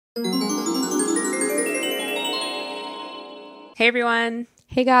Hey everyone.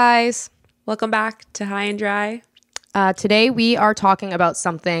 Hey guys. Welcome back to High and Dry. Today we are talking about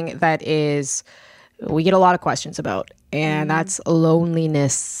something that we get a lot of questions about, and that's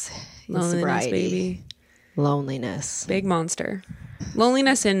loneliness. Loneliness, baby. Loneliness. Big monster.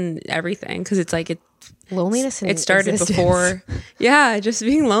 Loneliness in everything, because it's like Loneliness in it started existence. before. Yeah, just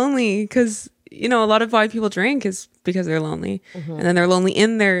being lonely, because a lot of why people drink is because they're lonely. And then they're lonely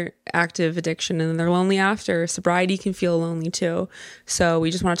in their active addiction, and then they're lonely after. Sobriety can feel lonely too. So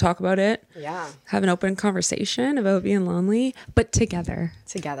we just want to talk about it. Yeah. Have an open conversation about being lonely, but together.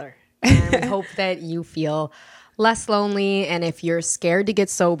 And we hope that you feel less lonely. And if you're scared to get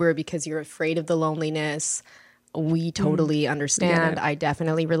sober because you're afraid of the loneliness, we totally understand. I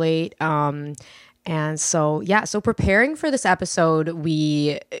definitely relate. And so preparing for this episode,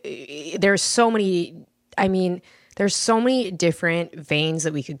 there's so many different veins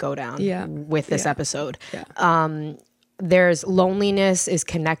that we could go down with this episode. Yeah. There's loneliness is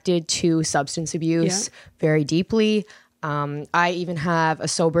connected to substance abuse very deeply. I even have a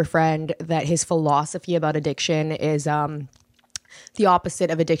sober friend that his philosophy about addiction is the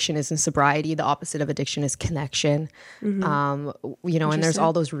opposite of addiction is in sobriety. The opposite of addiction is connection. And there's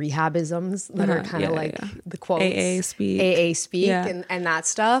all those rehabisms that are kind of the quotes. AA speak and that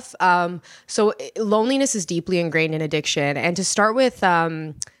stuff. So loneliness is deeply ingrained in addiction. And to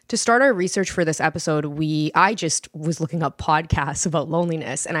start our research for this episode, I just was looking up podcasts about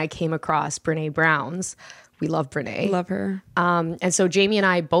loneliness, and I came across Brene Brown's. We love Brene. Love her. And so Jamie and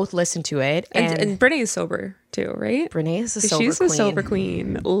I both listened to it. And Brene is sober too, right? Brene is a sober queen. She's a sober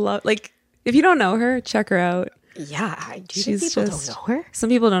queen. If you don't know her, check her out. Yeah. People don't know her? Some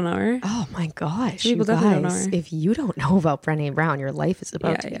people don't know her. Oh my gosh. People definitely don't know her. If you don't know about Brene Brown, your life is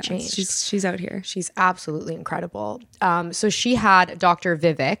about to be changed. She's out here. She's absolutely incredible. So she had Dr.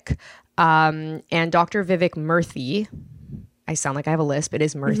 Vivek and Dr. Vivek Murthy. I sound like I have a lisp. It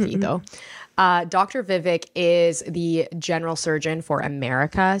is Murthy though. Dr. Vivek is the general surgeon for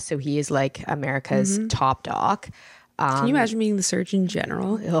America. So he is like America's top doc. Can you imagine being the Surgeon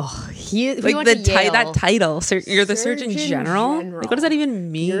General? He went to Yale. That title. You're the Surgeon General? Like, what does that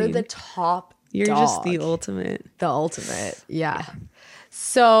even mean? You're the top You're dog. just the ultimate. The ultimate. Yeah.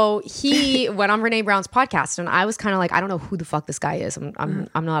 So he went on Brene Brown's podcast, and I was kind of like, I don't know who the fuck this guy is. I'm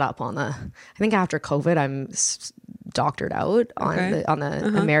not up on I think after COVID, I'm doctored out on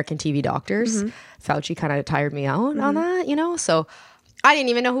the American TV doctors. Fauci kind of tired me out on that, So I didn't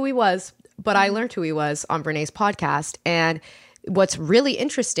even know who he was, but I learned who he was on Brene's podcast. And what's really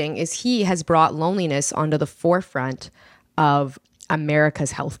interesting is he has brought loneliness onto the forefront of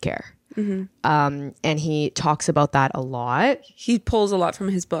America's healthcare. And he talks about that a lot. He pulls a lot from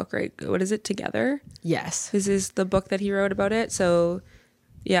his book, right? What is it? Together? Yes. This is the book that he wrote about it. So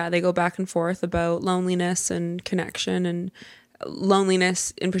yeah, they go back and forth about loneliness and connection, and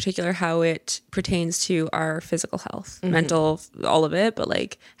loneliness in particular, how it pertains to our physical health, mental, all of it, but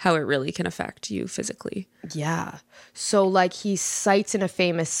like how it really can affect you physically. Yeah. So like he cites in a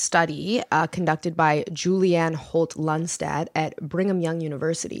famous study conducted by Julianne Holt-Lundstad at Brigham Young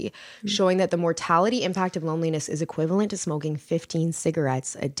University, showing that the mortality impact of loneliness is equivalent to smoking 15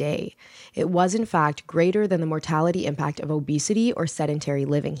 cigarettes a day. It was in fact greater than the mortality impact of obesity or sedentary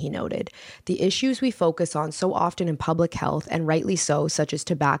living, he noted. The issues we focus on so often in public health, and rightly so, such as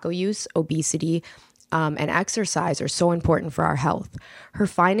tobacco use, obesity, and exercise, are so important for our health. Her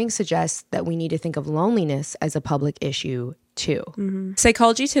findings suggest that we need to think of loneliness as a public issue too.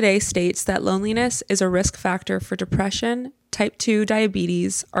 Psychology Today states that loneliness is a risk factor for depression, type 2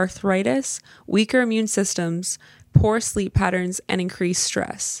 diabetes, arthritis, weaker immune systems, poor sleep patterns, and increased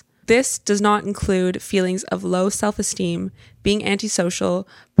stress. This does not include feelings of low self-esteem, being antisocial,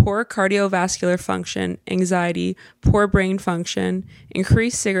 poor cardiovascular function, anxiety, poor brain function,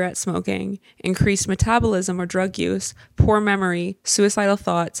 increased cigarette smoking, increased metabolism or drug use, poor memory, suicidal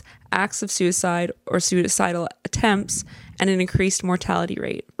thoughts, acts of suicide or suicidal attempts, and an increased mortality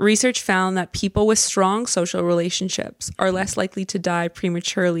rate. Research found that people with strong social relationships are less likely to die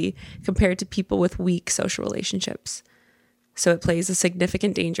prematurely compared to people with weak social relationships. So it plays a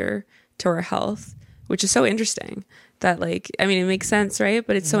significant danger to our health, which is so interesting that it makes sense, right?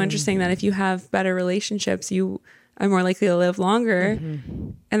 But it's so interesting that if you have better relationships, you are more likely to live longer.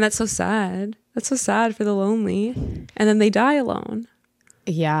 And that's so sad. That's so sad for the lonely. And then they die alone.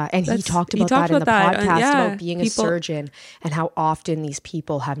 Yeah. And he talked about that in the podcast about being a surgeon and how often these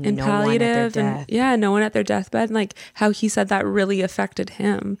people have no one at their death. No one at their deathbed. And like how he said that really affected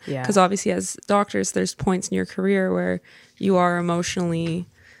him. Yeah. Because obviously as doctors, there's points in your career where you are emotionally,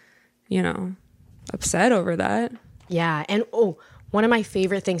 upset over that. Yeah. And one of my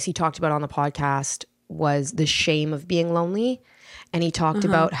favorite things he talked about on the podcast was the shame of being lonely. And he talked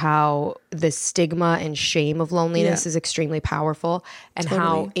about how the stigma and shame of loneliness is extremely powerful, and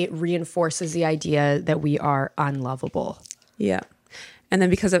how it reinforces the idea that we are unlovable. Yeah. And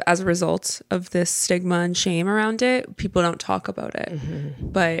then as a result of this stigma and shame around it, people don't talk about it.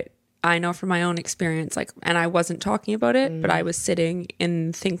 But I know from my own experience, like, and I wasn't talking about it, but I was sitting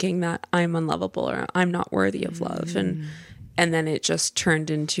and thinking that I'm unlovable or I'm not worthy of love. And then it just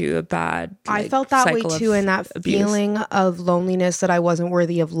turned into a bad, I felt that way too. And that abuse. Feeling of loneliness, that I wasn't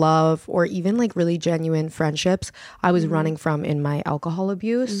worthy of love or even like really genuine friendships, I was running from in my alcohol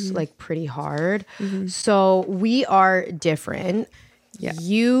abuse, like pretty hard. So we are different. Yeah.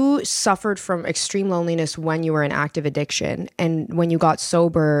 You suffered from extreme loneliness when you were in active addiction. And when you got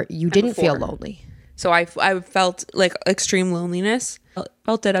sober, you didn't feel lonely. So I felt like extreme loneliness. I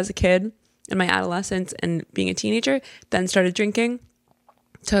felt it as a kid in my adolescence and being a teenager, then started drinking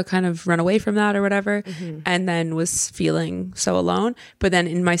to kind of run away from that or whatever, and then was feeling so alone. But then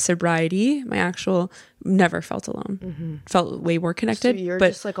in my sobriety, my actual never felt alone, felt way more connected. So you're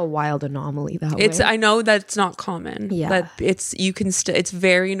just like a wild anomaly that way. I know that it's not common. Yeah, that it's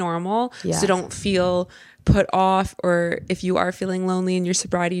very normal. Yeah. So don't feel put off, or if you are feeling lonely in your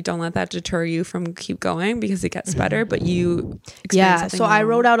sobriety, don't let that deter you from keep going, because it gets better. But you so normal. I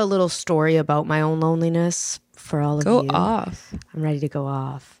wrote out a little story about my own loneliness for all of you. Go off. I'm ready to go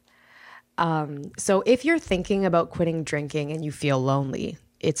off. So if you're thinking about quitting drinking and you feel lonely,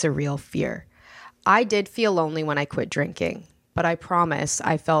 it's a real fear. I did feel lonely when I quit drinking, but I promise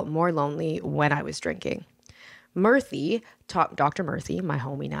I felt more lonely when I was drinking. Dr. Murthy, my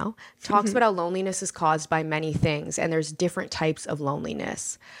homie now, talks about how loneliness is caused by many things, and there's different types of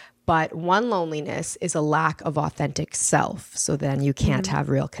loneliness. But one loneliness is a lack of authentic self, so then you can't have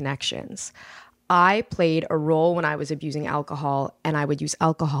real connections. I played a role when I was abusing alcohol, and I would use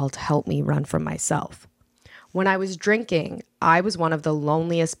alcohol to help me run from myself. When I was drinking, I was one of the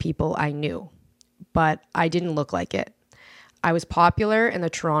loneliest people I knew, but I didn't look like it. I was popular in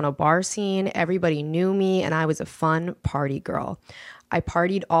the Toronto bar scene. Everybody knew me, and I was a fun party girl. I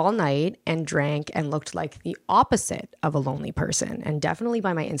partied all night and drank and looked like the opposite of a lonely person. And definitely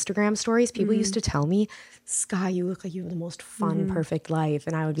by my Instagram stories, people used to tell me, Sky, you look like you have the most fun, perfect life.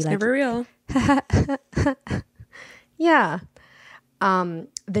 And I would be like, never real. Yeah.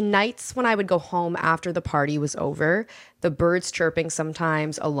 The nights when I would go home after the party was over, the birds chirping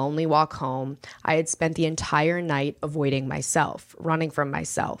sometimes, a lonely walk home, I had spent the entire night avoiding myself, running from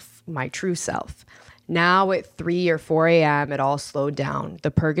myself, my true self. Now at 3 or 4 a.m., it all slowed down.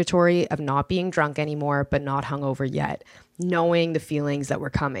 The purgatory of not being drunk anymore, but not hungover yet, knowing the feelings that were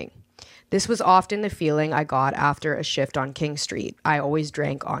coming. This was often the feeling I got after a shift on King Street. I always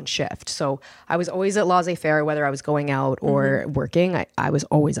drank on shift. So I was always at laissez-faire, whether I was going out or working. I was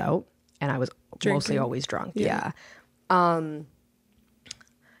always out, and I was mostly always drunk. Yeah.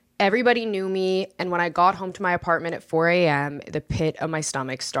 Everybody knew me, and when I got home to my apartment at 4 a.m., the pit of my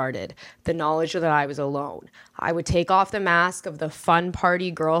stomach started. The knowledge that I was alone. I would take off the mask of the fun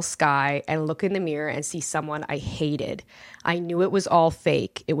party girl Sky and look in the mirror and see someone I hated. I knew it was all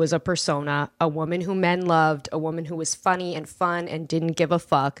fake. It was a persona, a woman who men loved, a woman who was funny and fun and didn't give a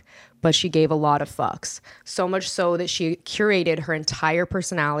fuck, but she gave a lot of fucks. So much so that she curated her entire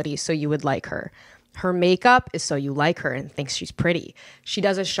personality so you would like her. Her makeup is so you like her and thinks she's pretty. She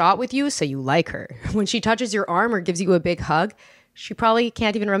does a shot with you so you like her. When she touches your arm or gives you a big hug, she probably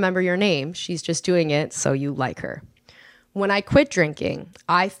can't even remember your name. She's just doing it so you like her. When I quit drinking,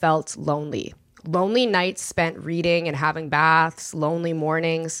 I felt lonely. Lonely nights spent reading and having baths, lonely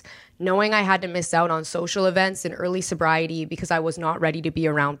mornings, knowing I had to miss out on social events in early sobriety because I was not ready to be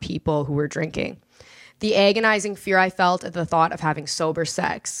around people who were drinking. The agonizing fear I felt at the thought of having sober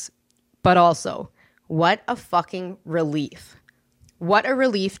sex. But also, what a fucking relief. What a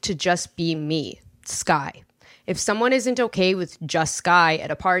relief to just be me, Sky. If someone isn't okay with just Sky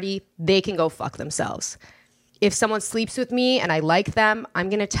at a party, they can go fuck themselves. If someone sleeps with me and I like them, I'm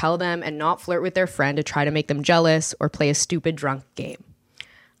going to tell them and not flirt with their friend to try to make them jealous or play a stupid drunk game.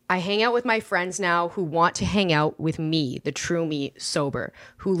 I hang out with my friends now who want to hang out with me, the true me, sober,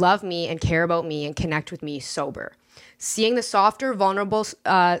 who love me and care about me and connect with me sober. Seeing the softer, vulnerable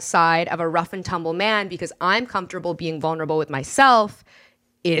side of a rough and tumble man because I'm comfortable being vulnerable with myself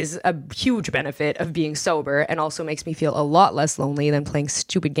is a huge benefit of being sober, and also makes me feel a lot less lonely than playing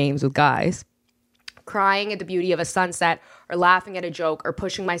stupid games with guys. Crying at the beauty of a sunset, or laughing at a joke, or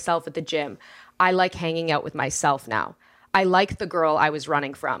pushing myself at the gym. I like hanging out with myself now. I like the girl I was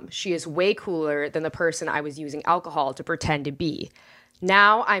running from. She is way cooler than the person I was using alcohol to pretend to be.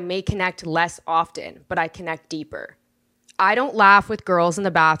 Now I may connect less often, but I connect deeper. I don't laugh with girls in the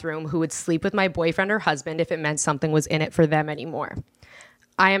bathroom who would sleep with my boyfriend or husband if it meant something was in it for them anymore.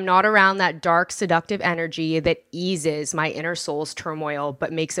 I am not around that dark, seductive energy that eases my inner soul's turmoil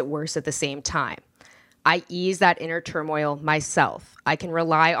but makes it worse at the same time. I ease that inner turmoil myself. I can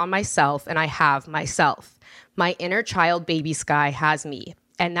rely on myself, and I have myself. My inner child baby Sky has me,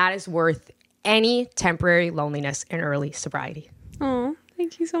 and that is worth any temporary loneliness in early sobriety. Oh,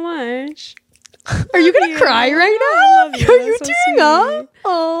 thank you so much. Are you going to cry right now? Are you tearing up?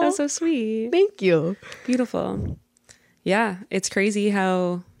 Oh, that's so sweet. Thank you. Beautiful. Yeah, it's crazy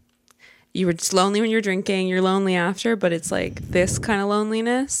how you were just lonely when you're drinking, you're lonely after, but it's like this kind of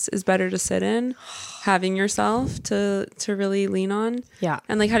loneliness is better to sit in, having yourself to really lean on. Yeah.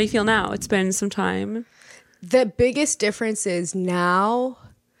 And like, how do you feel now? It's been some time. The biggest difference is now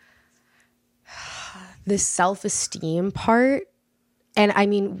the self-esteem part. And I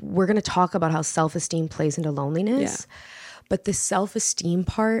mean, we're going to talk about how self-esteem plays into loneliness. Yeah. But the self-esteem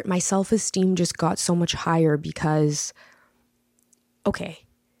part, my self-esteem just got so much higher because, okay,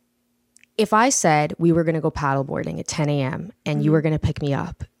 if I said we were going to go paddleboarding at 10 a.m. and you were going to pick me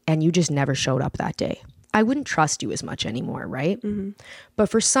up and you just never showed up that day, I wouldn't trust you as much anymore, right? Mm-hmm. But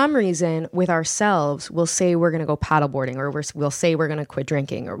for some reason, with ourselves, we'll say we're going to go paddleboarding, or we'll say we're going to quit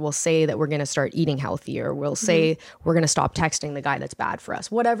drinking, or we'll say that we're going to start eating healthy, or we'll say we're going to stop texting the guy that's bad for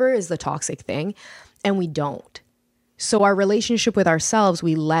us, whatever is the toxic thing, and we don't. So our relationship with ourselves,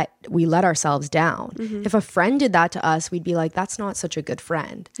 we let ourselves down. Mm-hmm. If a friend did that to us, we'd be like, that's not such a good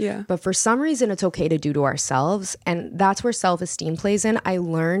friend. Yeah. But for some reason, it's okay to do to ourselves. And that's where self-esteem plays in. I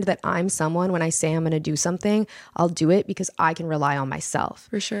learned that I'm someone, when I say I'm going to do something, I'll do it because I can rely on myself.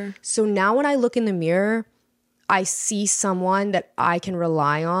 For sure. So now when I look in the mirror, I see someone that I can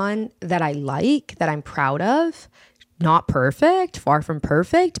rely on, that I like, that I'm proud of. Not perfect, far from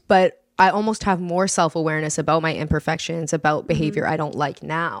perfect, but I almost have more self-awareness about my imperfections, about behavior I don't like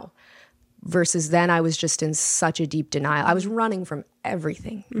now, versus then I was just in such a deep denial. I was running from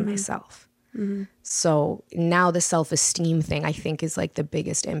everything in myself. Mm-hmm. So now the self-esteem thing, I think, is like the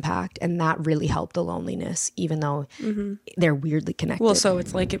biggest impact. And that really helped the loneliness, even though they're weirdly connected. Well, so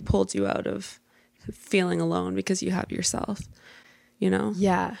it's like it pulled you out of feeling alone because you have yourself, you know?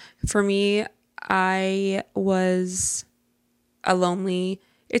 Yeah. For me, I was a lonely...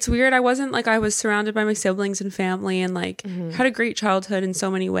 It's weird. I wasn't like, I was surrounded by my siblings and family and like had a great childhood in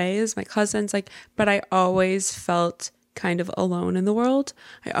so many ways, my cousins, like, but I always felt kind of alone in the world.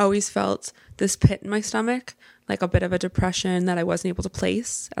 I always felt this pit in my stomach, like a bit of a depression that I wasn't able to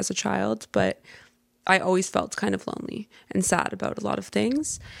place as a child, but I always felt kind of lonely and sad about a lot of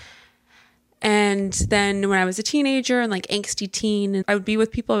things. And then when I was a teenager and like angsty teen, I would be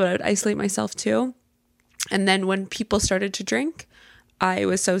with people, but I would isolate myself too. And then when people started to drink, I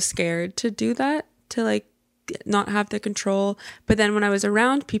was so scared to do that, to like not have the control. But then when I was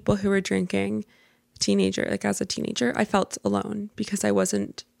around people who were drinking, as a teenager, I felt alone because I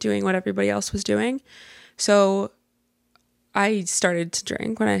wasn't doing what everybody else was doing. So I started to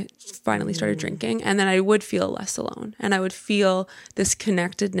drink when I finally started drinking, and then I would feel less alone, and I would feel this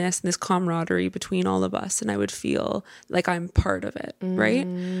connectedness and this camaraderie between all of us, and I would feel like I'm part of it, right?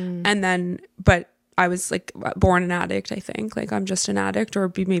 And then, but I was like born an addict, I think. Like I'm just an addict,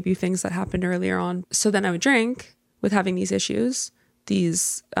 or maybe things that happened earlier on. So then I would drink with having these issues,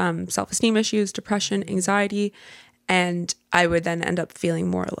 these self-esteem issues, depression, anxiety, and I would then end up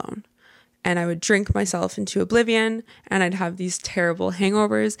feeling more alone. And I would drink myself into oblivion, and I'd have these terrible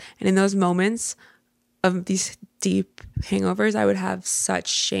hangovers. And in those moments of these deep hangovers, I would have such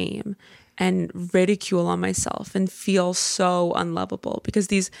shame and ridicule on myself and feel so unlovable because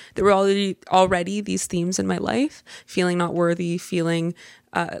there were already these themes in my life, feeling not worthy, feeling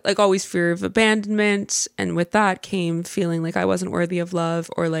like always fear of abandonment. And with that came feeling like I wasn't worthy of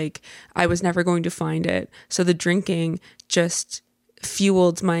love, or like I was never going to find it. So the drinking just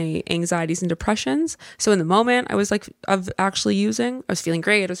fueled my anxieties and depressions. So in the moment I was like of actually using, I was feeling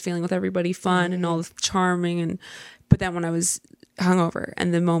great. I was feeling with everybody fun and all charming. But then when I was hungover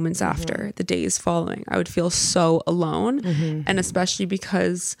and the moments after, the days following, I would feel so alone. And especially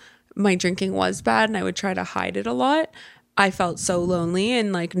because my drinking was bad and I would try to hide it a lot, I felt so lonely,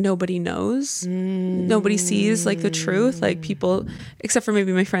 and like nobody knows, nobody sees like the truth, like people, except for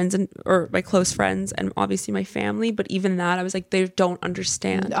maybe my friends or my close friends and obviously my family. But even that, I was like, they don't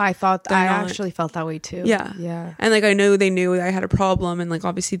understand. I actually felt that way too. Yeah. And like, I know they knew I had a problem, and like,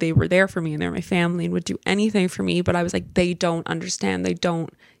 obviously they were there for me and they're my family and would do anything for me. But I was like, they don't understand. They don't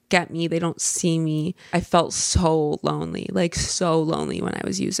get me. They don't see me. I felt so lonely, like so lonely when I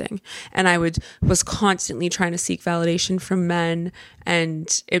was using, and I was constantly trying to seek validation from men,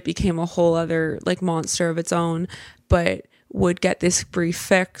 and it became a whole other like monster of its own. But would get this brief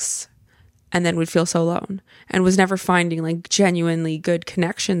fix and then would feel so alone, and was never finding like genuinely good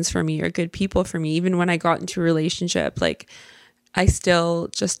connections for me or good people for me. Even when I got into a relationship, like I still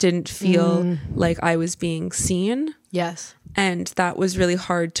just didn't feel like I was being seen. Yes. And that was really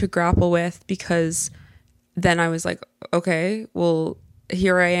hard to grapple with, because then I was like, okay, well,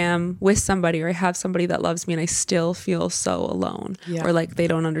 here I am with somebody, or I have somebody that loves me, and I still feel so alone, or like they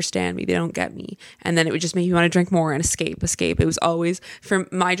don't understand me, they don't get me. And then it would just make me want to drink more and escape. It was always, for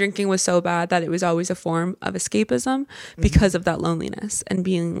my drinking was so bad that it was always a form of escapism because of that loneliness and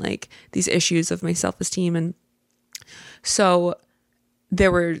being like these issues of my self-esteem. And so there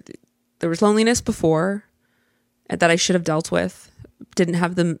was loneliness before that I should have dealt with. Didn't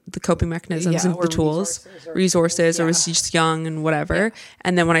have the coping mechanisms and the tools, resources, or was just young and whatever. Yeah.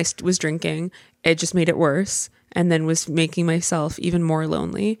 And then when I was drinking, it just made it worse, and then was making myself even more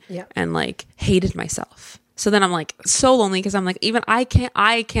lonely and like hated myself. So then I'm like so lonely, because I'm like, even I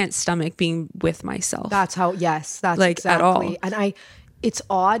can't stomach being with myself. That's that's like exactly. At all. And it's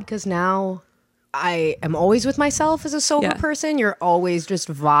odd, because now I am always with myself as a sober person. You're always just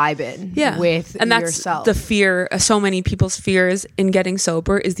vibing with and that's yourself. The fear, so many people's fears in getting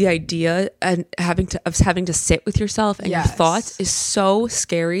sober is the idea and having to sit with yourself and your thoughts is so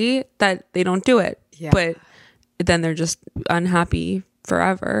scary that they don't do it. Yeah. But then they're just unhappy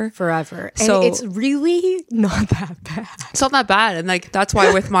forever. So, and it's really not that bad. It's not that bad. And like, that's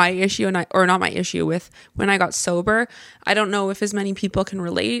why with my issue or not my issue, with when I got sober, I don't know if as many people can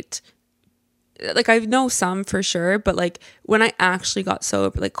relate. Like I know some for sure, but like when I actually got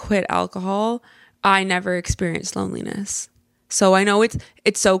sober, like quit alcohol, I never experienced loneliness. So I know it's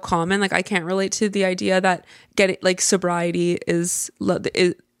so common. Like I can't relate to the idea that sobriety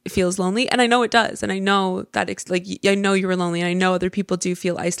feels lonely, and I know it does, and I know that I know you were lonely, and I know other people do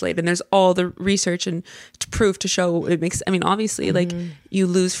feel isolated, and there's all the research and proof to show it makes. I mean, obviously, like you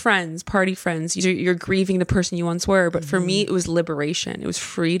lose friends, party friends, you're grieving the person you once were, but for me it was liberation, it was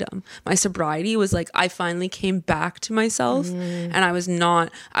freedom. My sobriety was like I finally came back to myself, and I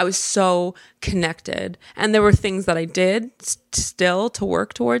was so connected, and there were things that I did still to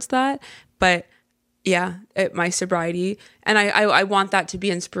work towards that, but my sobriety, and I want that to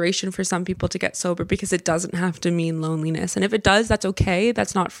be inspiration for some people to get sober, because it doesn't have to mean loneliness, and if it does, that's okay.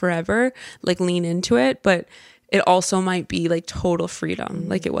 That's not forever. Like lean into it, but it also might be like total freedom,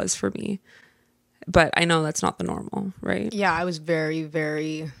 like it was for me. But I know that's not the normal, right? Yeah, I was very,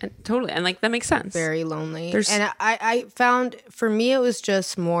 very totally, and like that makes sense. Very lonely, and I found for me it was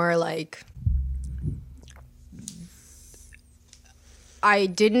just more like.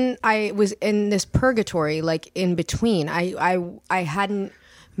 I was in this purgatory, like in between. I hadn't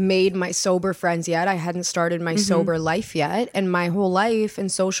made my sober friends yet. I hadn't started my sober life yet. And my whole life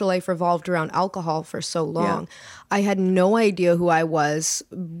and social life revolved around alcohol for so long. Yeah. I had no idea who I was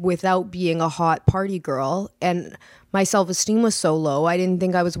without being a hot party girl. And my self-esteem was so low. I didn't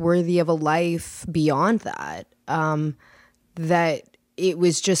think I was worthy of a life beyond that. That it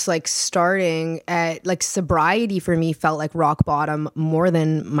was just like starting at like sobriety for me felt like rock bottom more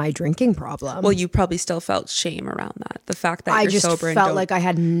than my drinking problem. Well, you probably still felt shame around that. The fact that I you're just sober and felt like I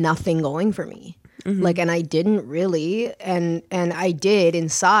had nothing going for me. Like, and I didn't really, and I did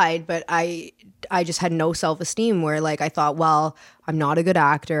inside, but I just had no self-esteem, where like I thought, well, I'm not a good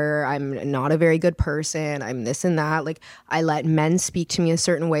actor, I'm not a very good person, I'm this and that. Like I let men speak to me a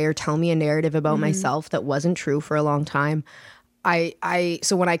certain way or tell me a narrative about myself that wasn't true for a long time.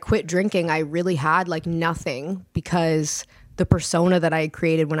 So when I quit drinking, I really had like nothing, because the persona that I had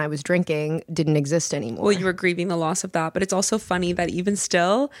created when I was drinking didn't exist anymore. Well, you were grieving the loss of that, but it's also funny that even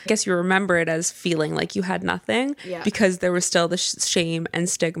still, I guess you remember it as feeling like you had nothing, because there was still the shame and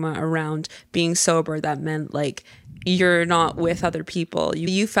stigma around being sober that meant like you're not with other people.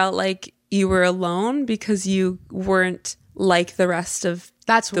 You felt like you were alone because you weren't like the rest of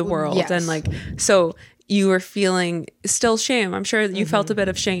the world. Yes. And like, so you were feeling still shame. I'm sure you felt a bit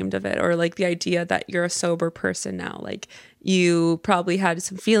ashamed of it, or like the idea that you're a sober person now. Like you probably had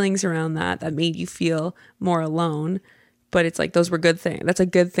some feelings around that made you feel more alone. But it's like those were good things. That's a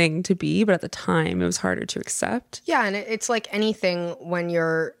good thing to be, but at the time it was harder to accept. Yeah, and it's like anything when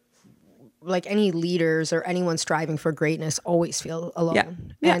you're like any leaders or anyone striving for greatness always feel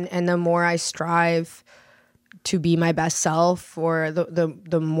alone. Yeah. And the more I strive to be my best self, or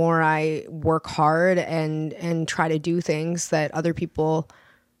the more I work hard and try to do things that other people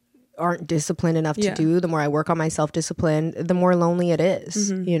aren't disciplined enough to do, the more I work on my self-discipline, the more lonely it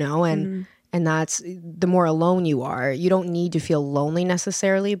is, you know, and that's the more alone you are. You don't need to feel lonely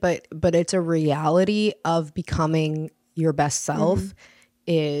necessarily, but it's a reality of becoming your best self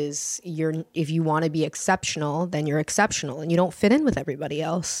is if you want to be exceptional, then you're exceptional and you don't fit in with everybody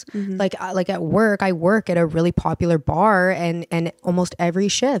else. Like at work, I work at a really popular bar, and almost every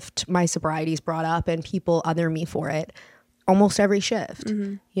shift my sobriety is brought up and people other me for it. Almost every shift,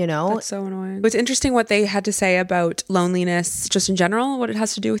 you know? That's so annoying. It's interesting what they had to say about loneliness just in general, what it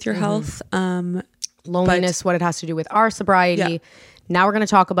has to do with your health. Loneliness, what it has to do with our sobriety. Yeah. Now we're going to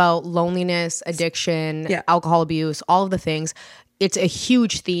talk about loneliness, addiction, alcohol abuse, all of the things. It's a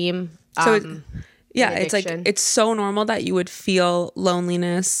huge theme. So it's like, it's so normal that you would feel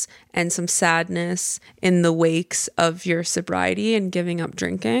loneliness and some sadness in the wakes of your sobriety and giving up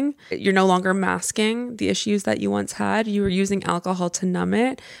drinking. You're no longer masking the issues that you once had. You were using alcohol to numb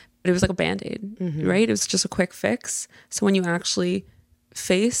it, but it was like a Band-Aid, right? It was just a quick fix. So when you actually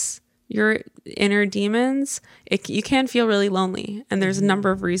face your inner demons, you can feel really lonely. And there's a number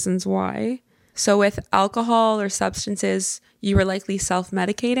of reasons why. So with alcohol or substances, you were likely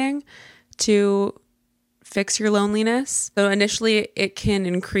self-medicating to fix your loneliness. So initially it can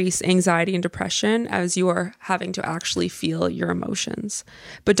increase anxiety and depression as you are having to actually feel your emotions.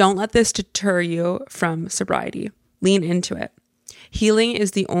 But don't let this deter you from sobriety. Lean into it. Healing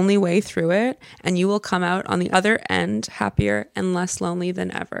is the only way through it, and you will come out on the other end happier and less lonely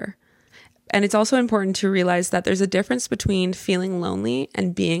than ever. And it's also important to realize that there's a difference between feeling lonely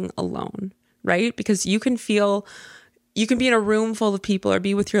and being alone, right? Because you can be in a room full of people or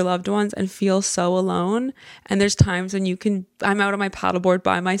be with your loved ones and feel so alone. And there's times when I'm out on my paddleboard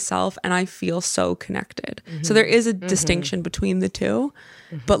by myself and I feel so connected. So there is a distinction between the two,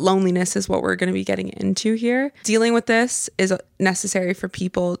 but loneliness is what we're going to be getting into here. Dealing with this is necessary for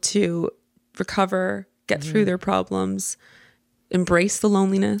people to recover, get through their problems, embrace the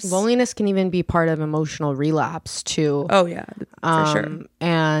loneliness. Loneliness can even be part of emotional relapse too. Oh yeah, for sure.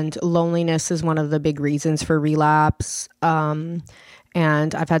 And loneliness is one of the big reasons for relapse. And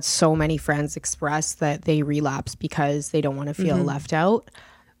I've had so many friends express that they relapse because they don't want to feel left out.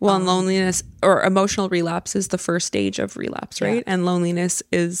 Well, and loneliness or emotional relapse is the first stage of relapse, right? Yeah. And loneliness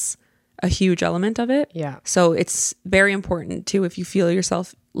is a huge element of it. Yeah. So it's very important too, if you feel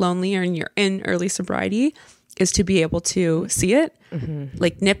yourself lonely or you're in early sobriety, is to be able to see it,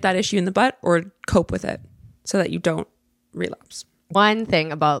 like nip that issue in the butt or cope with it so that you don't relapse. One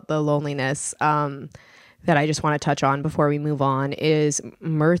thing about the loneliness that I just want to touch on before we move on is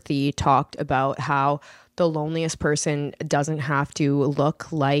Murthy talked about how the loneliest person doesn't have to look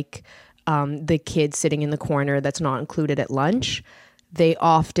like the kid sitting in the corner that's not included at lunch. They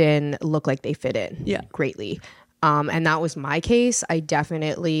often look like they fit in greatly. And that was my case. I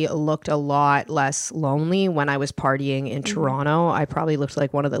definitely looked a lot less lonely when I was partying in Toronto. I probably looked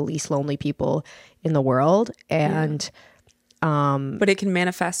like one of the least lonely people in the world. And but it can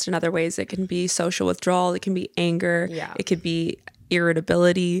manifest in other ways. It can be social withdrawal. It can be anger. Yeah. It could be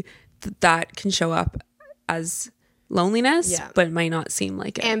irritability. That can show up as loneliness, but it might not seem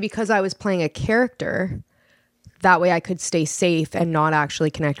like it. And because I was playing a character, that way I could stay safe and not actually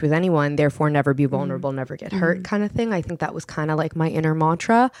connect with anyone, therefore never be vulnerable, never get hurt kind of thing. I think that was kind of like my inner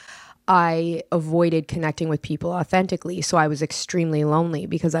mantra. I avoided connecting with people authentically. So I was extremely lonely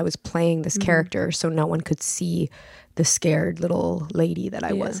because I was playing this character so no one could see the scared little lady that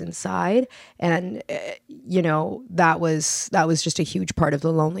I was inside. And, you know, that was just a huge part of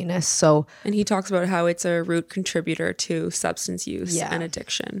the loneliness. So, and he talks about how it's a root contributor to substance use and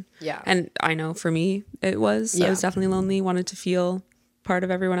addiction. Yeah. And I know for me, it was. I was definitely lonely, wanted to feel part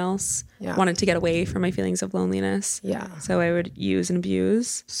of everyone else, wanted to get away from my feelings of loneliness. Yeah. So I would use and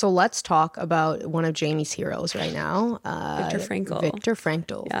abuse. So let's talk about one of Jamie's heroes right now. Victor Frankl. Victor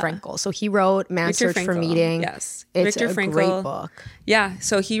Frankl. Frankl. So he wrote Man's Search for Meaning. Yes. It's Victor a Frankl, great book. Yeah.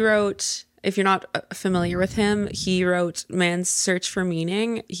 So he wrote, if you're not familiar with him, he wrote Man's Search for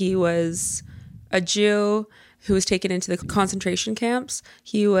Meaning. He was a Jew who was taken into the concentration camps.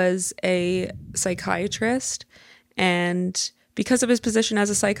 He was a psychiatrist, and because of his position as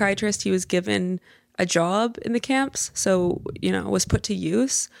a psychiatrist, he was given a job in the camps. So, you know, was put to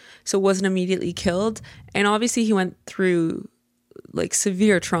use. So wasn't immediately killed. And obviously he went through like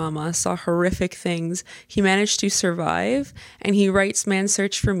severe trauma, saw horrific things. He managed to survive, and he writes Man's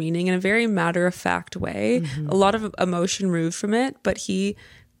Search for Meaning in a very matter-of-fact way. A lot of emotion removed from it, but he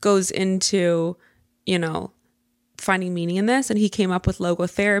goes into, you know, finding meaning in this. And he came up with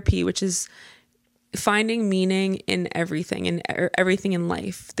logotherapy, which is finding meaning in everything in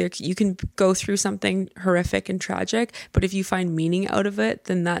life. You can go through something horrific and tragic, but if you find meaning out of it,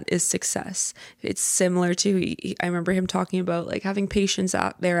 then that is success. It's similar to, I remember him talking about like having patients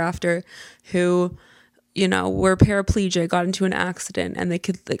out thereafter who, you know, were paraplegic, got into an accident, and they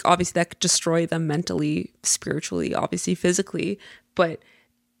could, like, obviously that could destroy them mentally, spiritually, obviously physically, but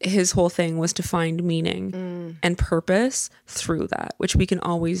his whole thing was to find meaning and purpose through that, which we can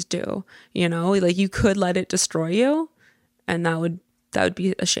always do. You know, like you could let it destroy you, and that would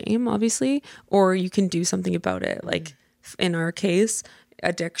be a shame, obviously, or you can do something about it. Like in our case,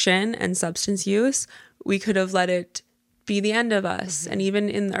 addiction and substance use, we could have let it be the end of us. And even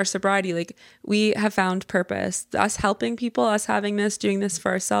in our sobriety, like we have found purpose, us helping people, us having this, doing this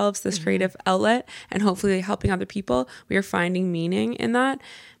for ourselves, this creative outlet, and hopefully helping other people. We are finding meaning in that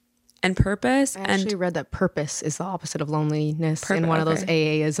and purpose. I actually read that purpose is the opposite of loneliness in one of those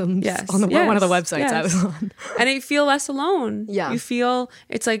AA-isms on one of the websites I was on. And you feel less alone. Yeah. You feel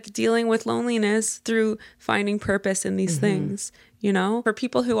it's like dealing with loneliness through finding purpose in these things. You know, for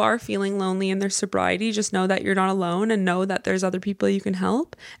people who are feeling lonely in their sobriety, just know that you're not alone, and know that there's other people you can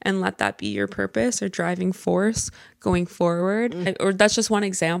help, and let that be your purpose or driving force going forward. Or that's just one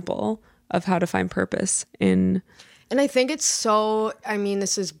example of how to find purpose in. And I think it's so, I mean,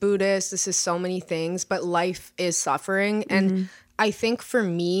 this is Buddhist, this is so many things, but life is suffering. And I think for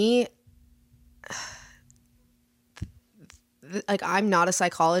me, like, I'm not a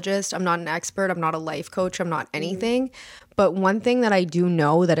psychologist, I'm not an expert, I'm not a life coach, I'm not anything. But one thing that I do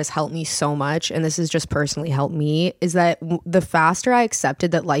know that has helped me so much, and this has just personally helped me, is that the faster I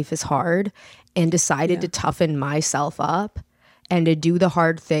accepted that life is hard and decided to toughen myself up and to do the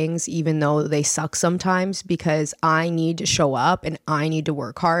hard things, even though they suck sometimes, because I need to show up and I need to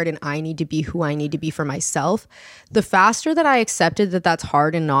work hard and I need to be who I need to be for myself. The faster that I accepted that that's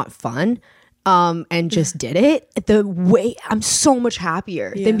hard and not fun, and just did it, the way I'm so much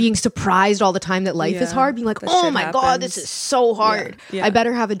happier than being surprised all the time that life is hard, being like, oh my God, this is so hard. I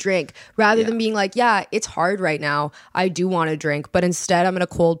better have a drink, rather than being like, yeah, it's hard right now, I do want to drink, but instead I'm going to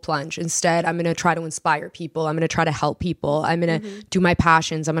cold plunge. Instead, I'm going to try to inspire people. I'm going to try to help people. I'm going to do my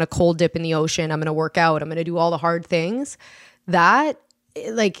passions. I'm going to cold dip in the ocean. I'm going to work out. I'm going to do all the hard things. That,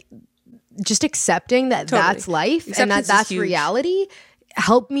 like, just accepting that that's life and that's reality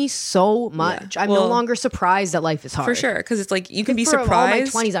helped me so much. I'm no longer surprised that life is hard. For sure, because it's like you can be for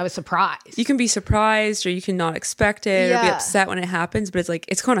surprised. All my 20s, I was surprised. You can be surprised, or you can not expect it, or be upset when it happens. But it's like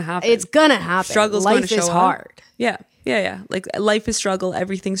it's going to happen. It's gonna happen. Struggle's life going to show is hard. Up. Yeah. Like life is struggle.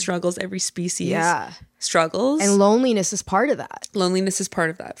 Everything struggles. Every species struggles, and loneliness is part of that. Loneliness is part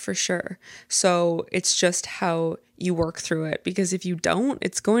of that for sure. So it's just how you work through it. Because if you don't,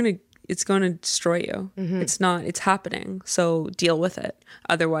 it's going to destroy you. It's happening. So deal with it.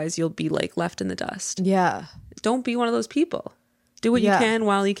 Otherwise you'll be like left in the dust. Yeah. Don't be one of those people. Do what you can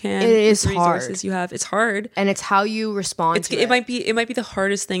while you can. It is hard. Resources you have. It's hard. And it's how you respond to it. It might be the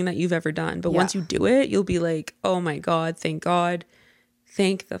hardest thing that you've ever done. But once you do it, you'll be like, oh my God, thank God.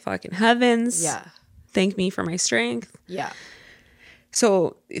 Thank the fucking heavens. Yeah. Thank me for my strength. Yeah.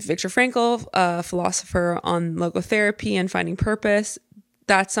 So Viktor Frankl, a philosopher on logotherapy and finding purpose,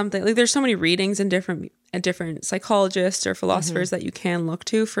 that's something, like, there's so many readings and different psychologists or philosophers that you can look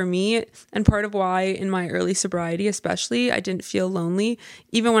to. For me, and part of why in my early sobriety especially, I didn't feel lonely,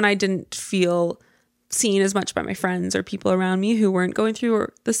 even when I didn't feel seen as much by my friends or people around me who weren't going through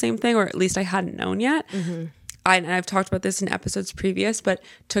the same thing, or at least I hadn't known yet. And I've talked about this in episodes previous, but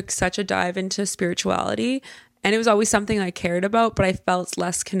took such a dive into spirituality. And it was always something I cared about, but I felt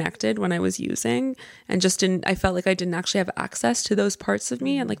less connected when I was using, and I felt like I didn't actually have access to those parts of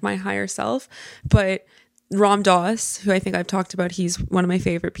me and like my higher self. But Ram Dass, who I think I've talked about, he's one of my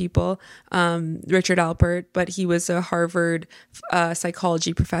favorite people, Richard Alpert, but he was a Harvard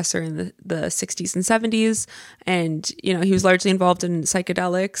psychology professor in the 60s and 70s. And, you know, he was largely involved in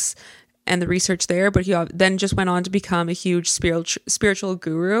psychedelics and the research there, but he then just went on to become a huge spiritual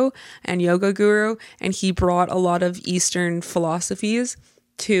guru and yoga guru, and he brought a lot of Eastern philosophies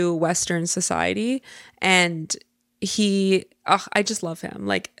to Western society. And I just love him.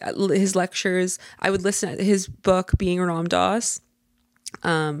 Like his lectures, I would listen to his book, Being Ram Dass,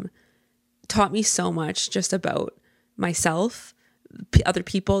 taught me so much just about myself, other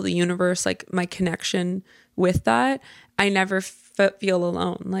people, the universe, like my connection with that. I never feel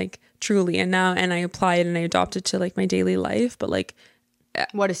alone, like truly. And I apply it and I adopt it to like my daily life. But like,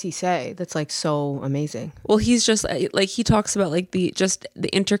 what does he say that's like so amazing? Well, he's just like, he talks about like the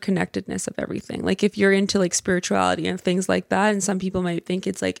interconnectedness of everything. Like if you're into like spirituality and things like that, and some people might think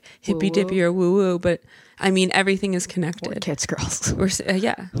it's like hippy dippy or woo woo, but I mean, everything is connected. We're kids, girls. We're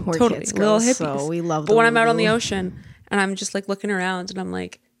totally kids, girls, little hippies. So we love. But when I'm out on the ocean and I'm just like looking around and I'm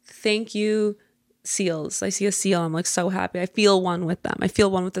like, thank you, seals. I see a seal, I'm like so happy. I feel one with them. I feel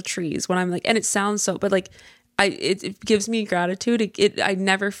one with the trees when I'm like, and it sounds so, but like it gives me gratitude. I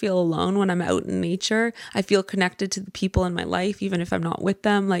never feel alone when I'm out in nature. I feel connected to the people in my life, even if I'm not with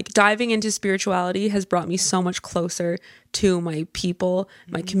them. Like diving into spirituality has brought me so much closer to my people,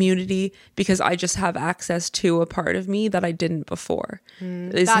 my community, because I just have access to a part of me that I didn't before.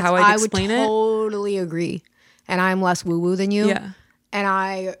 Is how I'd explain it. I would totally agree. And I'm less woo-woo than you. Yeah. And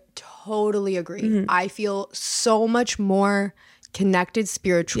I totally agree. I feel so much more connected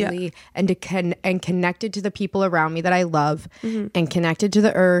spiritually and connected to the people around me that I love and connected to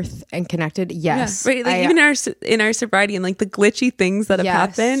the earth and connected. Yes. Yeah. Right. Like even in our sobriety and like the glitchy things that have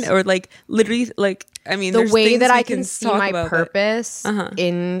happened, or like literally like, I mean, the way that I can see my purpose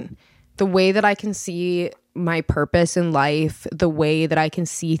in the way that I can see my purpose in life, the way that I can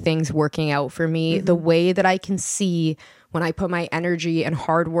see things working out for me, the way that I can see when I put my energy and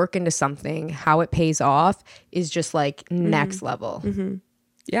hard work into something, how it pays off is just like next level.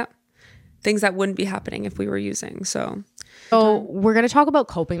 Yeah. Things that wouldn't be happening if we were using. So we're going to talk about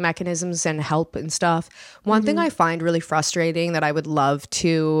coping mechanisms and help and stuff. One thing I find really frustrating that I would love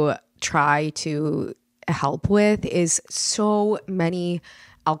to try to help with is so many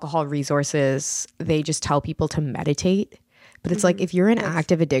alcohol resources. They just tell people to meditate. But it's like, if you're in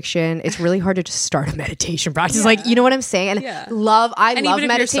active addiction, it's really hard to just start a meditation practice. Yeah. Like, you know what I'm saying? And I love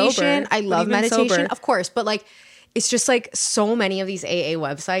meditation. I love meditation, sober. Of course. But like, it's just like so many of these AA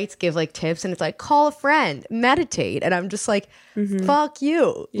websites give like tips, and it's like, call a friend, meditate. And I'm just like, fuck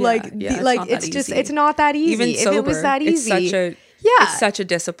you. It's not that easy. Even if sober, it was that easy. It's such a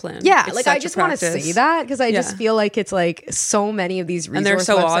discipline. Yeah, it's like I just want to say that because I just feel like it's like so many of these resource and they're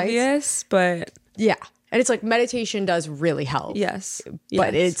so websites. Obvious, but yeah. And it's like meditation does really help. Yes.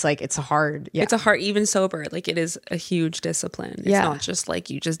 But it's like, it's hard. Yeah. It's a hard, even sober, like it is a huge discipline. It's not just like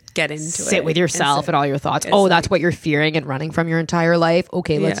you just get into sit with yourself and all your thoughts. Oh, that's what you're fearing and running from your entire life.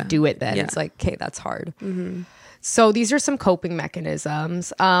 Okay, let's do it then. Yeah. It's like, okay, that's hard. So these are some coping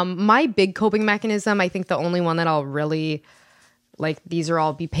mechanisms. My big coping mechanism, I think the only one that I'll really like, these are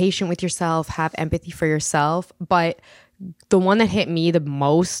all be patient with yourself, have empathy for yourself. But the one that hit me the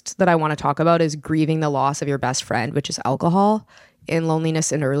most that I want to talk about is grieving the loss of your best friend, which is alcohol in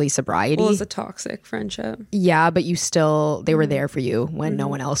loneliness and early sobriety. Well, it's a toxic friendship. Yeah, but you still, they were there for you when no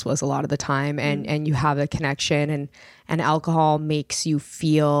one else was a lot of the time. And you have a connection, and alcohol makes you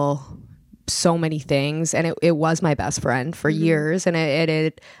feel so many things. And it was my best friend for years. And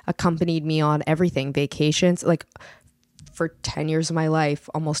it accompanied me on everything, vacations, like for 10 years of my life,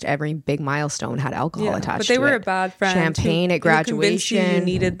 almost every big milestone had alcohol attached to it. But they were a bad friend. Champagne at graduation. You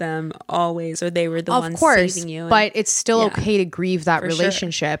needed them always, or they were the ones saving you. But it's still okay to grieve that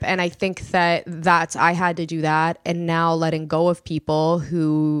relationship. Sure. And I think I had to do that. And now letting go of people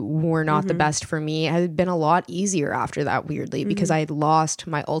who were not the best for me has been a lot easier after that, weirdly, because I had lost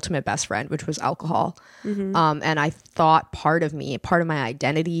my ultimate best friend, which was alcohol. And I thought part of me, part of my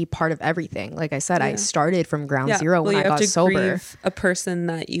identity, part of everything. Like I said, I started from ground zero when I got sober. Grieve a person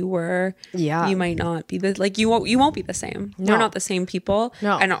that you were. You might not be you won't be the same. We're not the same people.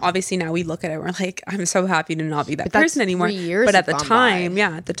 And obviously now we look at it, we're like, I'm so happy to not be that person anymore. But at the time,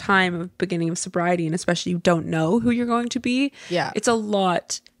 at the time of beginning of sobriety, and especially you don't know who you're going to be. It's a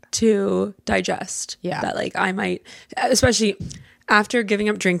lot to digest. That like I might, especially after giving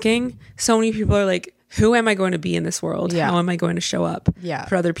up drinking, so many people are like, who am I going to be in this world? How am I going to show up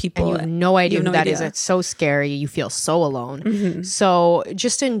for other people? And you have no idea who that is. It's so scary. You feel so alone. So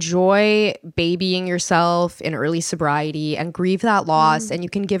just enjoy babying yourself in early sobriety and grieve that loss. And you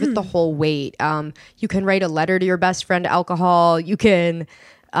can give it the whole weight. You can write a letter to your best friend, alcohol. You can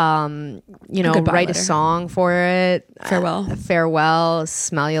write a song for it. Farewell,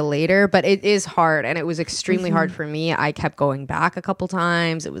 smell you later. But it is hard, and it was extremely hard for me. I kept going back a couple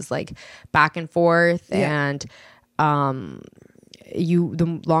times. It was like back and forth, and the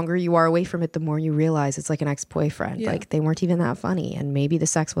longer you are away from it, the more you realize it's like an ex-boyfriend. Like they weren't even that funny, and maybe the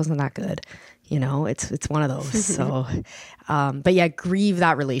sex wasn't that good. You know, it's one of those. So, but grieve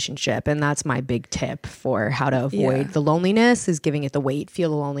that relationship. And that's my big tip for how to avoid the loneliness is giving it the weight,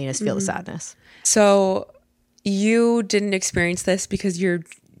 feel the loneliness, feel the sadness. So you didn't experience this because your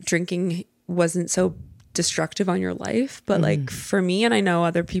drinking wasn't so destructive on your life. But like for me, and I know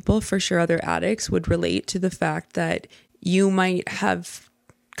other people, for sure, other addicts would relate to the fact that you might have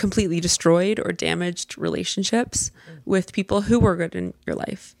completely destroyed or damaged relationships with people who were good in your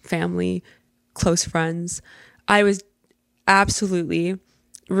life, family, close friends. I was absolutely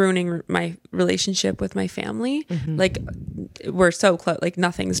ruining my relationship with my family. Like we're so close, like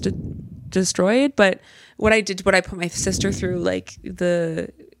nothing's destroyed. But what I put my sister through, like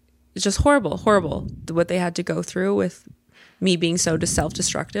it's just horrible, what they had to go through with me being so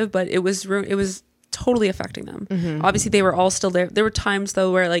self-destructive. But it was totally affecting them. Obviously they were all still there. There were times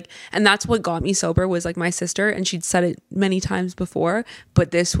though where like, and that's what got me sober, was like my sister, and she'd said it many times before,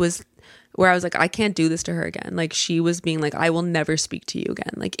 but this was where I was like, I can't do this to her again. Like, she was being like, I will never speak to you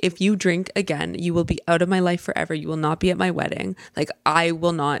again. Like, if you drink again, you will be out of my life forever. You will not be at my wedding. Like, I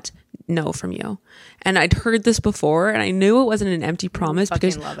will not know from you. And I'd heard this before, and I knew it wasn't an empty promise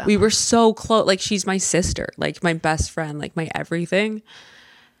because we were so close. Like, she's my sister, like my best friend, like my everything.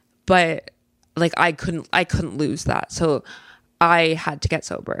 But like, I couldn't lose that. So I had to get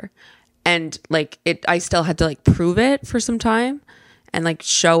sober, and like I still had to like prove it for some time and like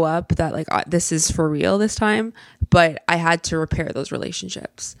show up that like this is for real this time. But I had to repair those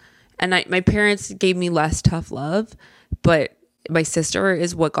relationships, and my parents gave me less tough love, but my sister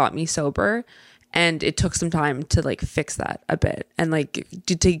is what got me sober, and it took some time to like fix that a bit and like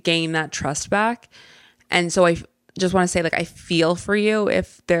to gain that trust back. And so I just want to say, like, I feel for you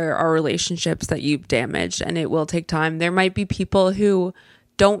if there are relationships that you've damaged, and it will take time. There might be people who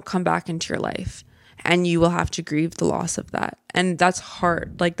don't come back into your life, and you will have to grieve the loss of that. And that's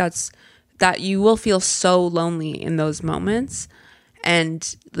hard. Like, that you will feel so lonely in those moments,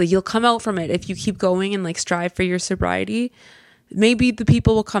 and like, you'll come out from it if you keep going and like strive for your sobriety. Maybe the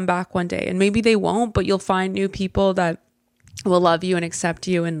people will come back one day, and maybe they won't, but you'll find new people that will love you and accept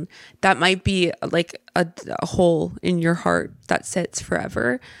you, and that might be like a hole in your heart that sits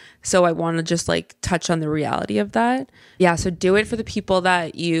forever. So I want to just like touch on the reality of that. Yeah, so do it for the people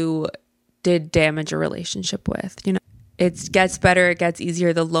that you did damage a relationship with. You know, it gets better, it gets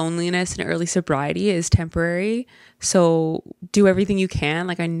easier. The loneliness in early sobriety is temporary, so do everything you can.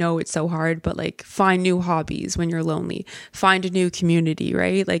 Like, I know it's so hard, but like, find new hobbies when you're lonely, find a new community,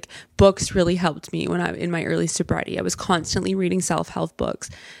 right? Like, books really helped me when I in my early sobriety. I was constantly reading self-help books,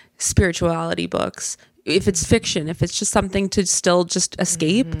 spirituality books. If it's fiction, if it's just something to still just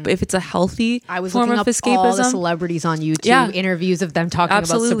escape, if it's a healthy I was form looking of up escapism. all the celebrities on YouTube, interviews of them talking about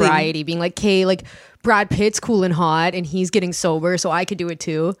sobriety, being like, "Okay, like Brad Pitt's cool and hot, and he's getting sober, so I could do it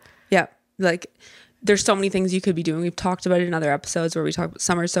too." Yeah, like, there's so many things you could be doing. We've talked about it in other episodes where we talk about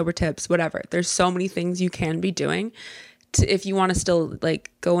summer sober tips, whatever. There's so many things you can be doing if you want to still like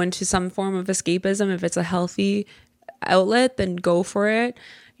go into some form of escapism. If it's a healthy outlet, then go for it.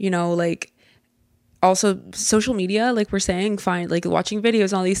 You know, like, also social media, like we're saying, find like watching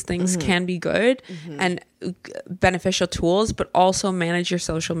videos and all these things can be good and beneficial tools, but also manage your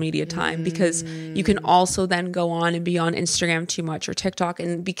social media time, because you can also then go on and be on Instagram too much or TikTok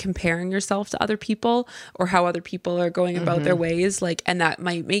and be comparing yourself to other people or how other people are going about their ways, like, and that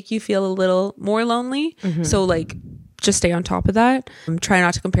might make you feel a little more lonely. So like, just stay on top of that. Try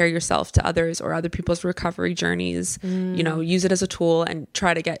not to compare yourself to others or other people's recovery journeys. You know, use it as a tool and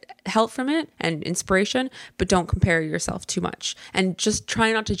try to get help from it and inspiration, but don't compare yourself too much. And just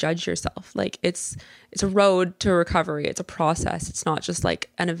try not to judge yourself. Like, it's a road to recovery. It's a process. It's not just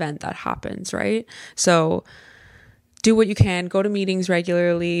like an event that happens, right? So do what you can. Go to meetings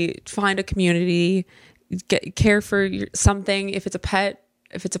regularly. Find a community. Care for something. If it's a pet,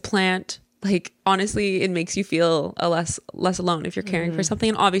 if it's a plant. Like, honestly, it makes you feel less alone if you're caring for something,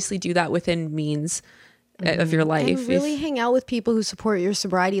 and obviously do that within means of your life. And really hang out with people who support your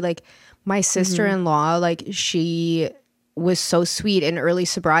sobriety. Like, my sister-in-law, like, she was so sweet in early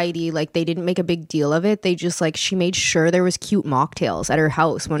sobriety. Like, they didn't make a big deal of it. They just like, she made sure there was cute mocktails at her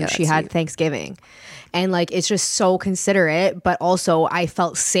house when she had Thanksgiving. And like, it's just so considerate, but also I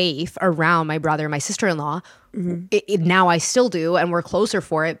felt safe around my brother and my sister-in-law. Now I still do, and we're closer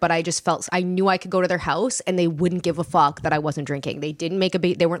for it, but I just felt, I knew I could go to their house and they wouldn't give a fuck that I wasn't drinking. They didn't make a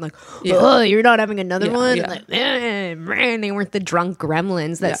big, they weren't like, oh, you're not having another one. Like, man, they weren't the drunk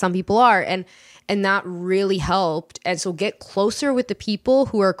gremlins that some people are. And that really helped. And so get closer with the people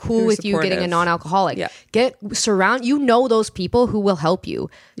who are cool with you getting a non-alcoholic. You know those people who will help you.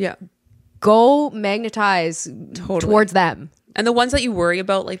 Go magnetize towards them. And the ones that you worry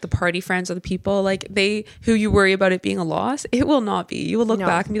about, like the party friends or the people, like who you worry about it being a loss, it will not be. You will look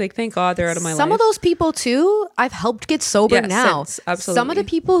back and be like, thank God they're out of my life. Some of those people too, I've helped get sober now. Absolutely. Some of the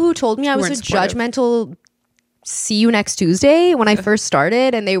people who told me I was a judgmental, see you next Tuesday when I first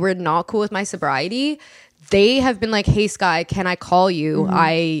started, and they were not cool with my sobriety, they have been like, hey Sky, can I call you?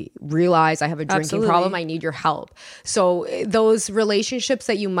 I realize I have a drinking problem. I need your help. So those relationships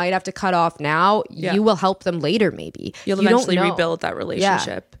that you might have to cut off now, you will help them later. Maybe you'll eventually rebuild that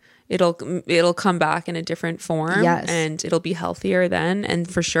relationship. It'll come back in a different form, and it'll be healthier then.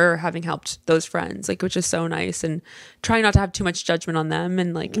 And for sure, having helped those friends, like, which is so nice, and try not to have too much judgment on them.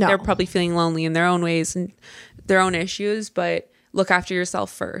 And like, they're probably feeling lonely in their own ways and their own issues, but look after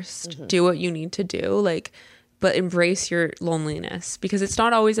yourself first. Do what you need to do, like, but embrace your loneliness, because it's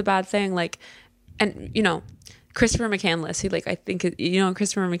not always a bad thing. Like, and Christopher McCandless, who like, I think,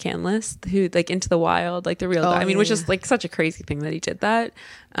 Christopher McCandless, who like Into the Wild, like the real guy. I mean, which is like such a crazy thing that he did that.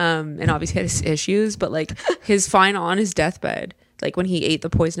 And obviously had his issues, but like on his deathbed, like when he ate the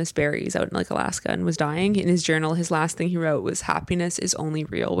poisonous berries out in like Alaska and was dying, in his journal, his last thing he wrote was, "Happiness is only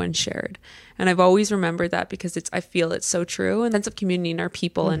real when shared." And I've always remembered that because I feel it's so true. And sense of community in our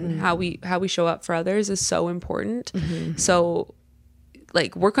people and how we show up for others is so important. So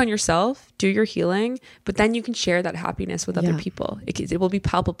like, work on yourself, do your healing, but then you can share that happiness with other people. It will be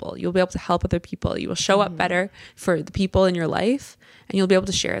palpable. You'll be able to help other people. You will show up better for the people in your life, and you'll be able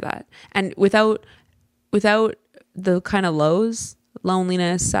to share that. And without the kind of lows,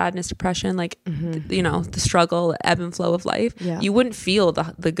 loneliness, sadness, depression, like the struggle, the ebb and flow of life, you wouldn't feel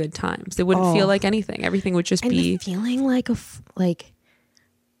the good times. It wouldn't feel like anything. Everything would just be feeling like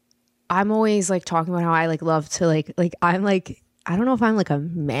I'm always like talking about how I like love to like I'm like, I don't know if I'm like a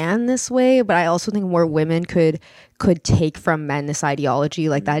man this way, but I also think more women could take from men this ideology,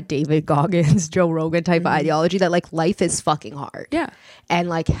 like that David Goggins, Joe Rogan type of ideology, that like life is fucking hard. Yeah. And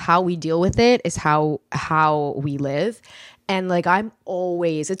like how we deal with it is how we live. And like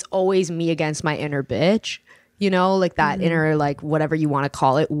it's always me against my inner bitch, like that inner, like whatever you want to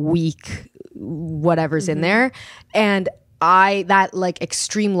call it, weak, whatever's in there. And that like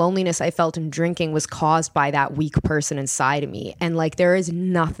extreme loneliness I felt in drinking was caused by that weak person inside of me. And like, there is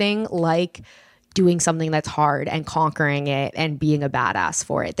nothing like doing something that's hard and conquering it and being a badass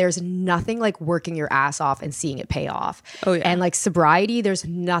for it. There's nothing like working your ass off and seeing it pay off. Oh yeah. And like sobriety, there's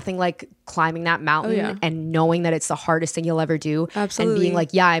nothing like climbing that mountain and knowing that it's the hardest thing you'll ever do. Absolutely. And being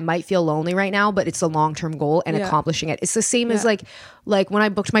like, yeah, I might feel lonely right now, but it's a long-term goal and accomplishing it. It's the same as like when I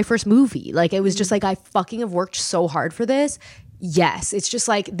booked my first movie, like it was just like, I fucking have worked so hard for this. Yes, it's just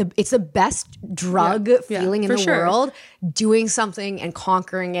like it's the best drug feeling in the world, doing something and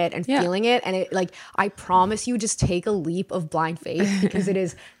conquering it and feeling it. And it, like, I promise you, just take a leap of blind faith, because it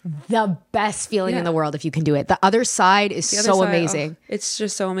is the best feeling in the world if you can do it. The other side is so amazing. It's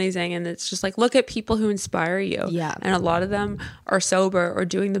just so amazing. And it's just like, look at people who inspire you. Yeah. And a lot of them are sober or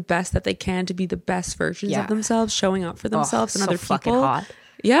doing the best that they can to be the best versions of themselves, showing up for themselves and other people. Fucking hot.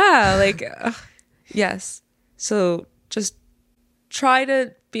 Yeah, like, yes. So just try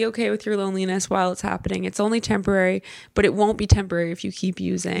to be okay with your loneliness while it's happening. It's only temporary, but it won't be temporary if you keep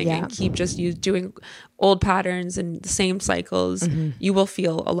using and keep just doing old patterns and the same cycles. You will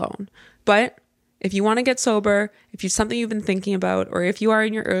feel alone. But if you want to get sober, if it's something you've been thinking about, or if you are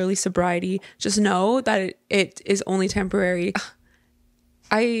in your early sobriety, just know that it is only temporary.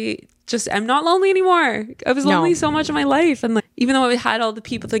 I'm not lonely anymore. I was lonely so much of my life. And like, even though I had all the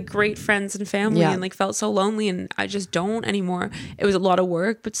people, like great friends and family, and like felt so lonely, and I just don't anymore. It was a lot of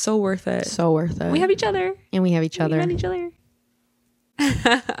work, but so worth it. So worth it. We have each other. And we have each other. We have each other.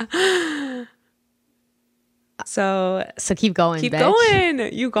 So keep going, Keep bitch.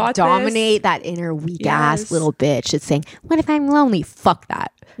 Going. You got Dominate that inner weak ass little bitch that's saying, what if I'm lonely? Fuck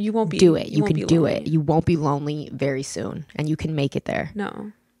that. You won't be. Do it. You can do it. You won't be lonely very soon. And you can make it there.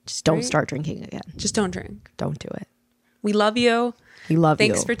 No. Just don't start drinking again. Just don't drink. Don't do it. We love you. We love you.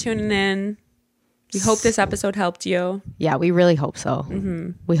 Thanks for tuning in. We hope this episode helped you. Yeah, we really hope so.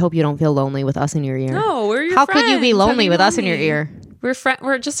 We hope you don't feel lonely with us in your ear. No, we're your How friends. could you be lonely with us in your ear?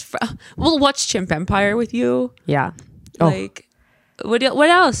 We're just we'll watch Chimp Empire with you. Yeah. Like, what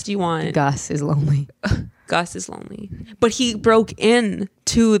else do you want? Gus is lonely. Gus is lonely, but he broke in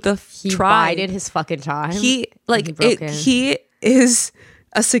to the tribe. He bided his fucking time. He is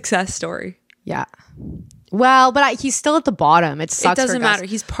a success story. Yeah. Well, but he's still at the bottom. It sucks. It doesn't matter.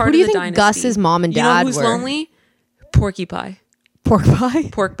 He's part of the dynasty. Who do you think Gus's mom and dad who's lonely? Porky Pie. Pork pie?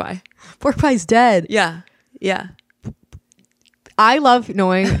 Pork pie. Pork pie's dead. Yeah. Yeah. I love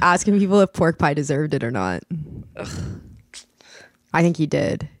asking people if pork pie deserved it or not. Ugh. I think he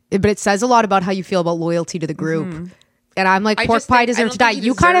did. But it says a lot about how you feel about loyalty to the group. And I'm like, pork pie deserved to die.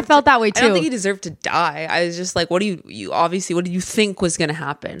 You kind of felt that way too. I don't think he deserved to die. I was just like, what did you think was going to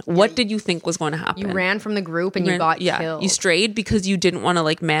happen? What did you think was going to happen? You ran from the group and you got killed. You strayed because you didn't want to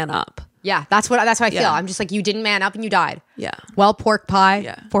like man up. Yeah, that's how I feel. I'm just like, you didn't man up and you died. Yeah. Well, pork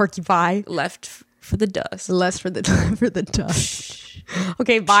pie, porky pie. Left for the dust. Less for the dust.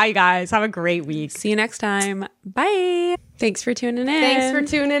 Okay, bye guys. Have a great week. See you next time. Bye. Thanks for tuning in. Thanks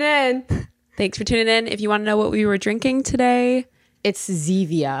for tuning in. If you want to know what we were drinking today, it's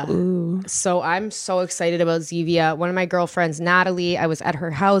Zevia. Ooh. So I'm so excited about Zevia. One of my girlfriends, Natalie, I was at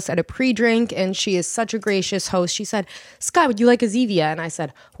her house at a pre-drink, and she is such a gracious host. She said, Sky, would you like a Zevia? And I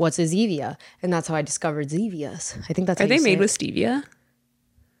said, what's a Zevia? And that's how I discovered Zevias. I think that's Are they made with stevia?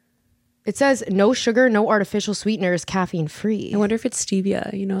 It says no sugar, no artificial sweeteners, caffeine free. I wonder if it's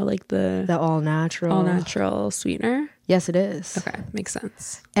stevia, you know, like the all natural sweetener. Yes, it is. Okay, makes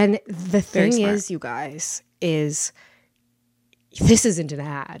sense. And the thing is, you guys, is this isn't an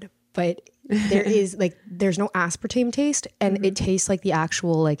ad, but there is like, there's no aspartame taste, and it tastes like the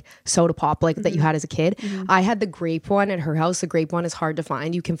actual like soda pop like that you had as a kid. I had the grape one at her house. The grape one is hard to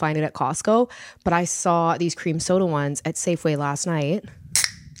find. You can find it at Costco, but I saw these cream soda ones at Safeway last night.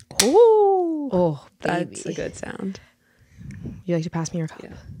 Oh, baby. That's a good sound. You like to pass me your cup?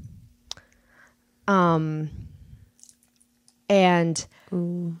 Yeah. And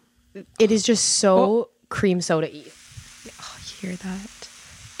it is just so cream soda-y. Oh, you hear that?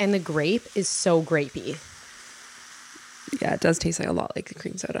 And the grape is so grapey. Yeah, it does taste like a lot like the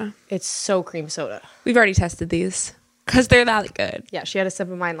cream soda. It's so cream soda. We've already tested these because they're that good. Yeah, she had a sip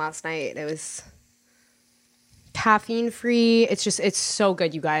of mine last night. It was caffeine free. It's so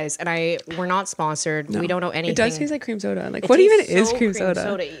good, you guys. And we're not sponsored. No. We don't know anything. It does taste like cream soda. Like, what even is cream soda?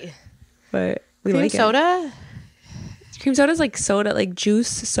 Soda-y. But we cream like soda? Cream soda is like soda, like juice,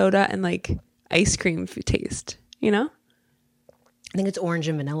 soda, and like ice cream taste, you know? I think it's orange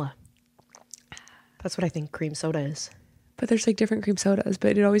and vanilla. That's what I think cream soda is. But there's like different cream sodas,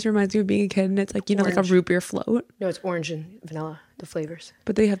 but it always reminds me of being a kid, and it's like, you know, like a root beer float. No, it's orange and vanilla, the flavors.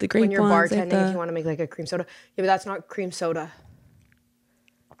 But they have the grape when you're ones, bartending, if you want to make like a cream soda. Yeah, but that's not cream soda.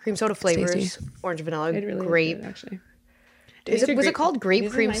 Cream soda flavors, orange and vanilla, really grape. Good, actually. Was it called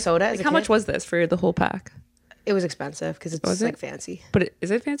grape cream soda? Like, how much was this for the whole pack? It was expensive because it's like fancy. But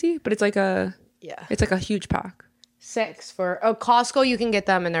is it fancy? But it's like it's like a huge pack. 6 for Costco. You can get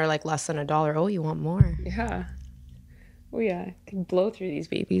them and they're like less than $1. Oh, you want more? Yeah. Oh yeah, I can blow through these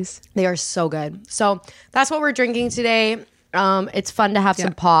babies. They are so good. So that's what we're drinking today. It's fun to have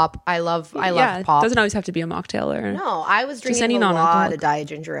some pop. I love pop. It doesn't always have to be a mocktail or no. I was drinking a lot of Diet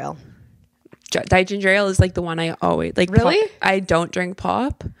Ginger Ale. Diet Ginger Ale is like the one I always like. Really? I don't drink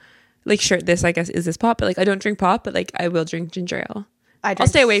pop. Like, sure, this I guess is this pop, but like I don't drink pop, but like I will drink ginger ale. I'll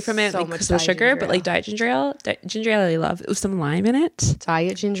stay away from it because of the sugar, but like Diet Ginger Ale, I love. It with some lime in it.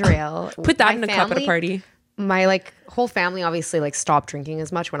 Diet Ginger Ale. Put that in a cup at a party. My like whole family obviously like stopped drinking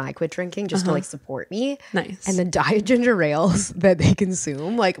as much when I quit drinking just to like support me. Nice. And the Diet Ginger Ales that they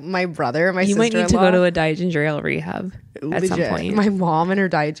consume, like my brother, my sister-in-law. You might need to go to a Diet Ginger Ale rehab at some point. My mom and her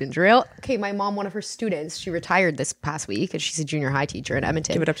Diet Ginger Ale. Okay, my mom, one of her students, she retired this past week and she's a junior high teacher in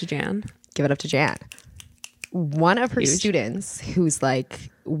Edmonton. Give it up to Jan. Give it up to Jan. One of her students who's like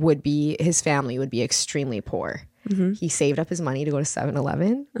his family would be extremely poor. Mm-hmm. He saved up his money to go to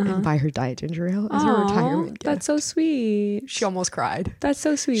 7-Eleven and buy her Diet Ginger Ale as her retirement gift. That's so sweet. She almost cried. That's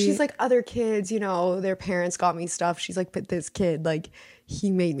so sweet. She's like, other kids, you know, their parents got me stuff. She's like, but this kid, like, he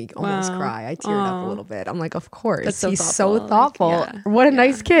made me almost cry. I teared up a little bit. I'm like, of course. That's so He's thoughtful. so thoughtful. Like, what a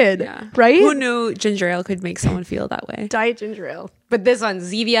nice kid, right? Who knew ginger ale could make someone feel that way? Diet Ginger Ale. But this on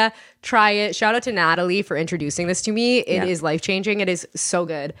Zevia, try it. Shout out to Natalie for introducing this to me. It is life-changing. It is so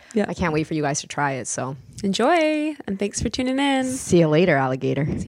good. Yeah. I can't wait for you guys to try it. So enjoy, and thanks for tuning in. See you later, alligator.